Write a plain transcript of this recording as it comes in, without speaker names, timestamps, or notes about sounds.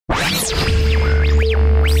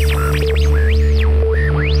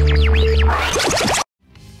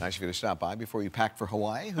Nice of you to stop by before you pack for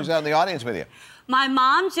Hawaii. Who's out in the audience with you? My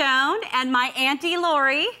mom, Joan, and my auntie,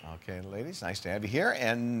 Lori. Okay, ladies, nice to have you here.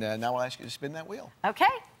 And now I'll ask you to spin that wheel. Okay.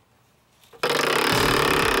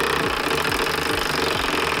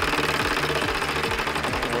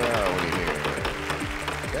 Where are we here?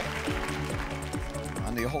 Okay.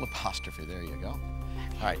 On the old apostrophe, there you go. All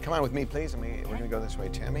right, come on with me, please. We're going to go this way,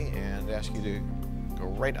 Tammy, and ask you to go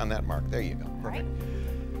right on that mark. There you go. Perfect.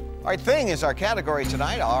 All right, thing is our category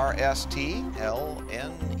tonight, R-S-T-L-N-E.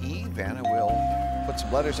 Vanna will put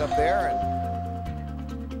some letters up there,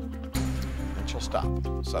 and she'll stop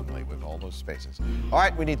suddenly with all those spaces. All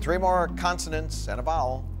right, we need 3 more consonants and a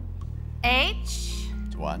vowel. H.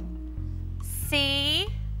 It's 1. C.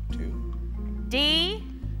 2. D.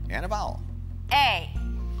 And a vowel. A.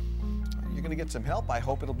 You're going to get some help. I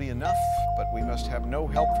hope it'll be enough, but we must have no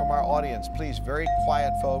help from our audience. Please, very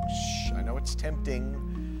quiet, folks. I know it's tempting.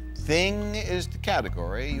 Thing is the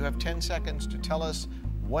category. You have 10 seconds to tell us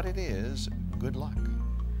what it is. Good luck.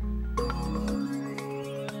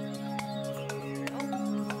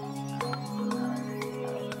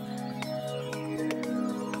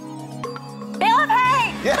 Bill of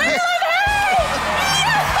hay! Yeah. Bill of hay!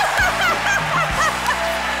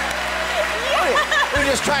 We're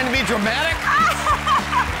just trying to be dramatic.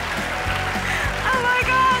 Oh my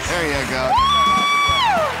gosh! There you go.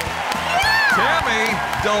 Tami,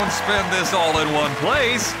 don't spend this all in one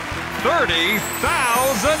place. $30,000.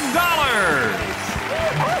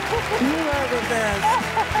 You are the best.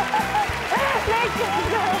 Thank you.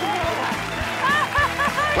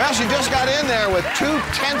 Well, she just got in there with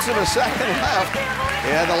 0.2 of a second left.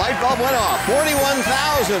 Yeah, the light bulb went off.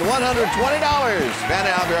 $41,120. Vanna,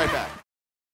 I'll be right back.